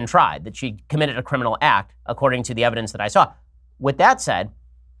she should have been tried, that she committed a criminal act, according to the evidence that I saw. With that said,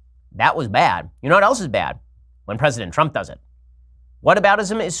 that was bad. You know what else is bad? When President Trump does it.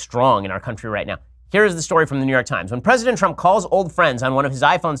 Whataboutism is strong in our country right now. Here is the story from the New York Times. When President Trump calls old friends on one of his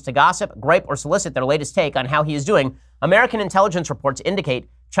iPhones to gossip, gripe, or solicit their latest take on how he is doing, American intelligence reports indicate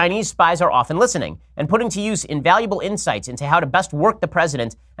Chinese spies are often listening and putting to use invaluable insights into how to best work the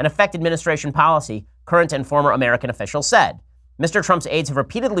president and affect administration policy, current and former American officials said. Mr. Trump's aides have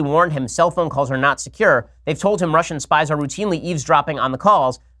repeatedly warned him cell phone calls are not secure. They've told him Russian spies are routinely eavesdropping on the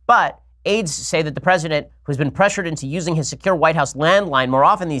calls, but aides say that the president, who's been pressured into using his secure White House landline more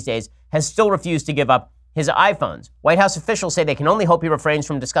often these days, has still refused to give up his iPhones. White House officials say they can only hope he refrains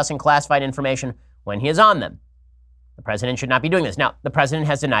from discussing classified information when he is on them. The president should not be doing this. Now, the president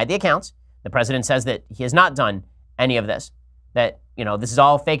has denied the accounts. The president says that he has not done any of this, that, this is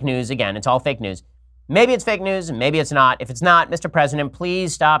all fake news. Again, it's all fake news. Maybe it's fake news, and maybe it's not. If it's not, Mr. President,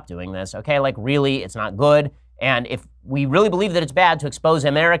 please stop doing this, okay? Really, it's not good. And if we really believe that it's bad to expose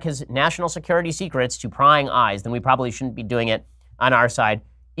America's national security secrets to prying eyes, then we probably shouldn't be doing it on our side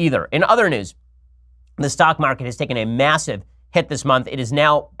either. In other news, The stock market has taken a massive hit this month. It is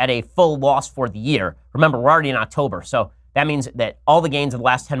now at a full loss for the year. Remember, we're already in October, so that means that all the gains of the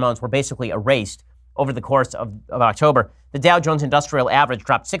last 10 months were basically erased over the course of October. The Dow Jones Industrial Average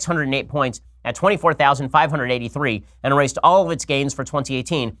dropped 608 points at 24,583 and erased all of its gains for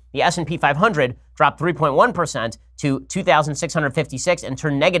 2018. The S&P 500 dropped 3.1% to 2,656 and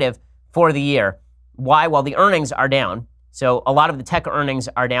turned negative for the year. Why? Well, the earnings are down. So a lot of the tech earnings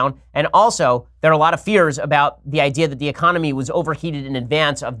are down. And also, there are a lot of fears about the idea that the economy was overheated in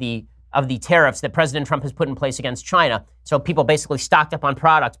advance of the tariffs that President Trump has put in place against China. So people basically stocked up on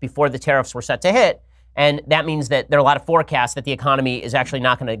products before the tariffs were set to hit. And that means that there are a lot of forecasts that the economy is actually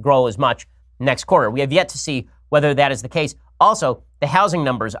not going to grow as much next quarter. We have yet to see whether that is the case. Also, the housing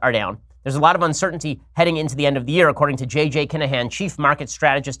numbers are down. There's a lot of uncertainty heading into the end of the year, according to J.J. Kinahan, chief market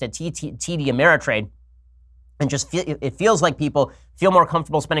strategist at TD Ameritrade. And it feels like people feel more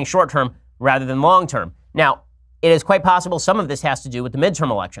comfortable spending short term rather than long term. Now, it is quite possible some of this has to do with the midterm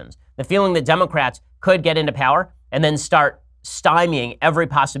elections. The feeling that Democrats could get into power and then start stymieing every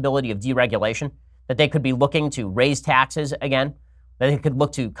possibility of deregulation, that they could be looking to raise taxes again, that they could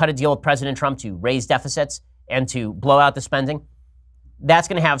look to cut a deal with President Trump to raise deficits and to blow out the spending. That's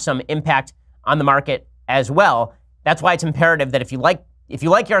going to have some impact on the market as well. That's why it's imperative that if you like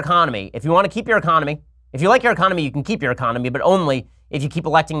your economy, if you want to keep your economy, if you like your economy, you can keep your economy, but only if you keep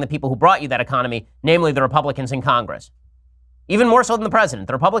electing the people who brought you that economy, namely the Republicans in Congress. Even more so than the president.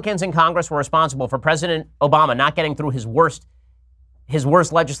 The Republicans in Congress were responsible for President Obama not getting through his worst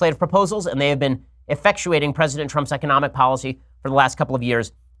legislative proposals, and they have been effectuating President Trump's economic policy for the last couple of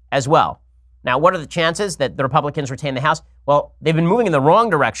years as well. Now, what are the chances that the Republicans retain the House? Well, they've been moving in the wrong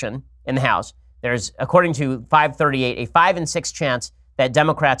direction in the House. There's, according to 538, a 5 in 6 chance that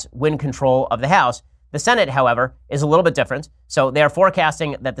Democrats win control of the House. The Senate, however, is a little bit different. So they are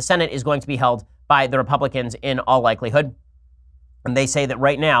forecasting that the Senate is going to be held by the Republicans in all likelihood. And they say that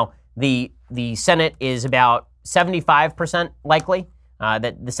right now, the Senate is about 75% likely.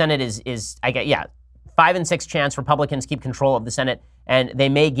 That the Senate is 5 in 6 chance Republicans keep control of the Senate, and they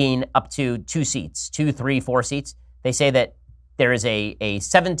may gain up to 2 seats, 2, 3, 4 seats. They say that there is a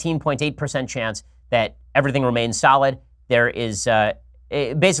 17.8% chance that everything remains solid. There is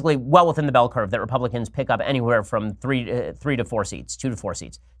basically well within the bell curve that Republicans pick up anywhere from 3 to 4 seats, 2 to 4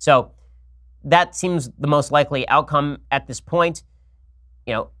 seats. So that seems the most likely outcome at this point.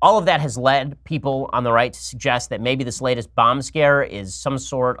 You know, all of that has led people on the right to suggest that maybe this latest bomb scare is some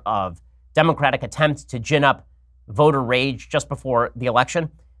sort of Democratic attempt to gin up voter rage just before the election.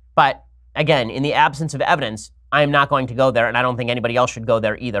 But again, in the absence of evidence, I am not going to go there, and I don't think anybody else should go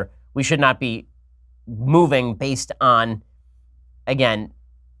there either. We should not be moving based on, again,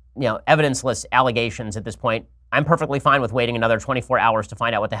 evidenceless allegations at this point. I'm perfectly fine with waiting another 24 hours to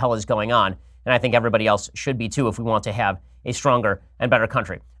find out what the hell is going on. And I think everybody else should be too if we want to have a stronger and better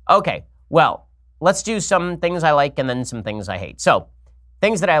country. Okay, well, let's do some things I like and then some things I hate. So,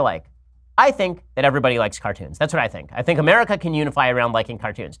 things that I like. I think that everybody likes cartoons. That's what I think. I think America can unify around liking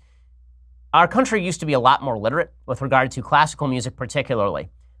cartoons. Our country used to be a lot more literate with regard to classical music particularly.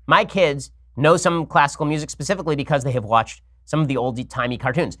 My kids know some classical music specifically because they have watched some of the old-timey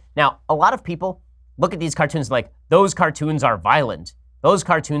cartoons. Now, a lot of people look at these cartoons like, those cartoons are violent. Those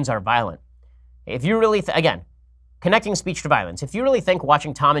cartoons are violent. If you really, again, connecting speech to violence, if you really think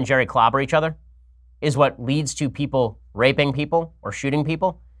watching Tom and Jerry clobber each other is what leads to people raping people or shooting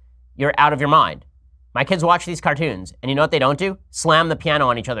people, you're out of your mind. My kids watch these cartoons, and you know what they don't do? Slam the piano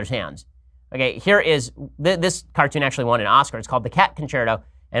on each other's hands. Okay, here is, this cartoon actually won an Oscar. It's called The Cat Concerto,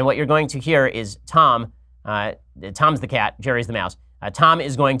 and what you're going to hear is Tom, Tom's the cat, Jerry's the mouse. Tom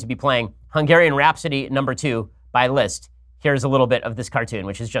is going to be playing Hungarian Rhapsody No. 2 by Liszt. Here's a little bit of this cartoon,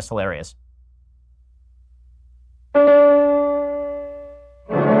 which is just hilarious.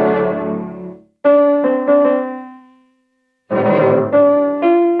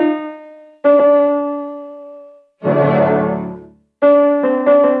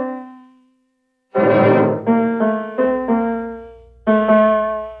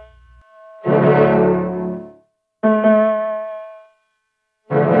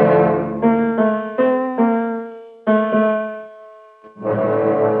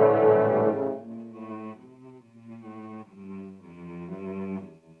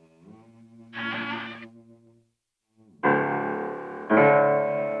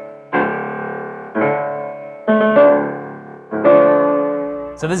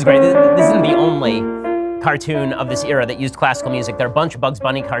 So this is great. This isn't the only cartoon of this era that used classical music. There are a bunch of Bugs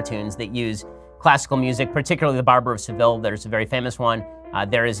Bunny cartoons that use classical music, particularly The Barber of Seville. There's a very famous one.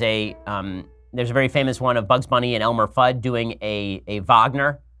 There's a very famous one of Bugs Bunny and Elmer Fudd doing a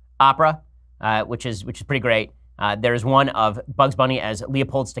Wagner opera. which is pretty great. There's one of Bugs Bunny as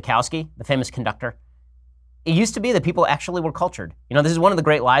Leopold Stokowski, the famous conductor. It used to be that people actually were cultured. You know, this is one of the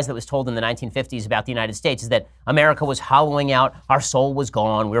great lies that was told in the 1950s about the United States, is that America was hollowing out, our soul was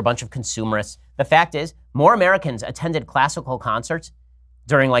gone, we were a bunch of consumerists. The fact is, more Americans attended classical concerts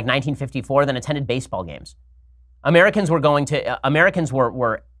during like 1954 than attended baseball games. Americans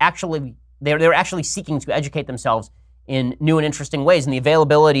were actually seeking to educate themselves in new and interesting ways, and the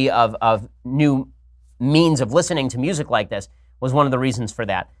availability of new means of listening to music like this was one of the reasons for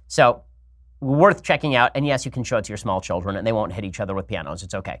that. So, worth checking out, and yes, you can show it to your small children, and they won't hit each other with pianos.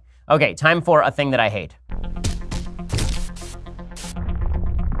 It's okay. Okay, time for a thing that I hate.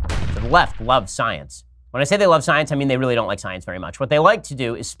 The left loves science. When I say they love science, I mean they really don't like science very much. What they like to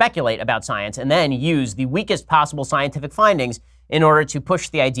do is speculate about science and then use the weakest possible scientific findings in order to push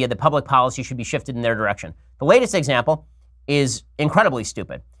the idea that public policy should be shifted in their direction. The latest example is incredibly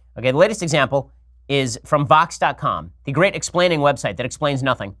stupid. Okay, the latest example is from Vox.com, the great explaining website that explains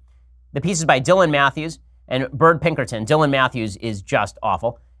nothing. The piece is by Dylan Matthews and Bird Pinkerton. Dylan Matthews is just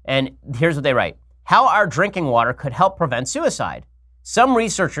awful. And here's what they write. How our drinking water could help prevent suicide. Some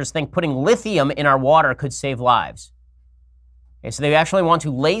researchers think putting lithium in our water could save lives. Okay, so they actually want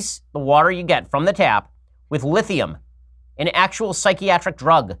to lace the water you get from the tap with lithium, an actual psychiatric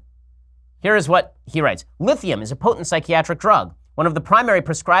drug. Here is what he writes. Lithium is a potent psychiatric drug, one of the primary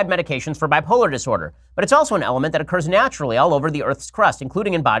prescribed medications for bipolar disorder, but it's also an element that occurs naturally all over the Earth's crust,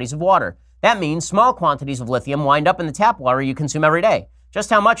 including in bodies of water. That means small quantities of lithium wind up in the tap water you consume every day.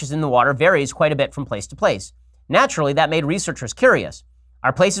 Just how much is in the water varies quite a bit from place to place. Naturally, that made researchers curious.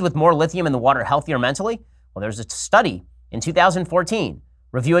 Are places with more lithium in the water healthier mentally? Well, there's a study in 2014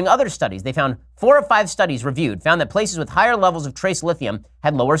 reviewing other studies. They found 4 of 5 studies reviewed found that places with higher levels of trace lithium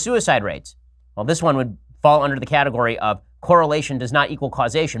had lower suicide rates. Well, this one would fall under the category of correlation does not equal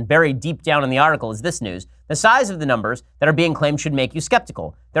causation. Buried deep down in the article is this news. The size of the numbers that are being claimed should make you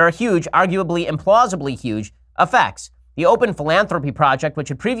skeptical. There are huge, arguably implausibly huge, effects. The Open Philanthropy Project, which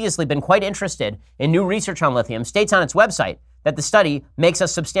had previously been quite interested in new research on lithium, states on its website that the study makes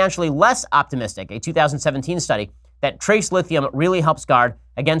us substantially less optimistic, a 2017 study, that trace lithium really helps guard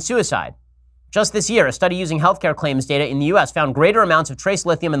against suicide. Just this year, a study using healthcare claims data in the U.S. found greater amounts of trace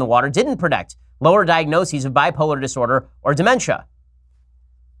lithium in the water didn't predict lower diagnoses of bipolar disorder or dementia.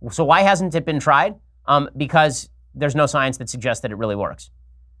 So why hasn't it been tried? Because there's no science that suggests that it really works.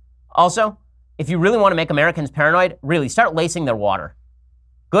 Also, if you really want to make Americans paranoid, really start lacing their water.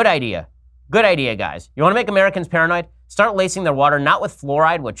 Good idea. Good idea, guys. You want to make Americans paranoid? Start lacing their water not with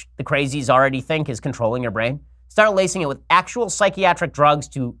fluoride, which the crazies already think is controlling your brain. Start lacing it with actual psychiatric drugs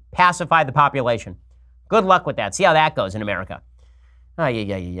to pacify the population. Good luck with that. See how that goes in America.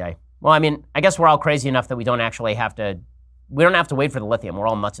 Ay. Well, I mean, I guess we're all crazy enough that we don't have to wait for the lithium. We're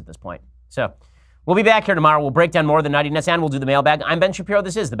all nuts at this point. So we'll be back here tomorrow. We'll break down more of the nuttiness and we'll do the mailbag. I'm Ben Shapiro.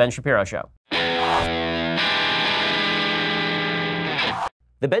 This is The Ben Shapiro Show.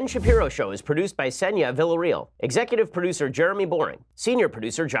 The Ben Shapiro Show is produced by Senya Villarreal, executive producer Jeremy Boring, senior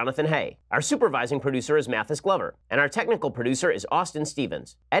producer Jonathan Hay. Our supervising producer is Mathis Glover, and our technical producer is Austin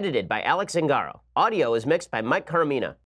Stevens. Edited by Alex Zingaro. Audio is mixed by Mike Caramina.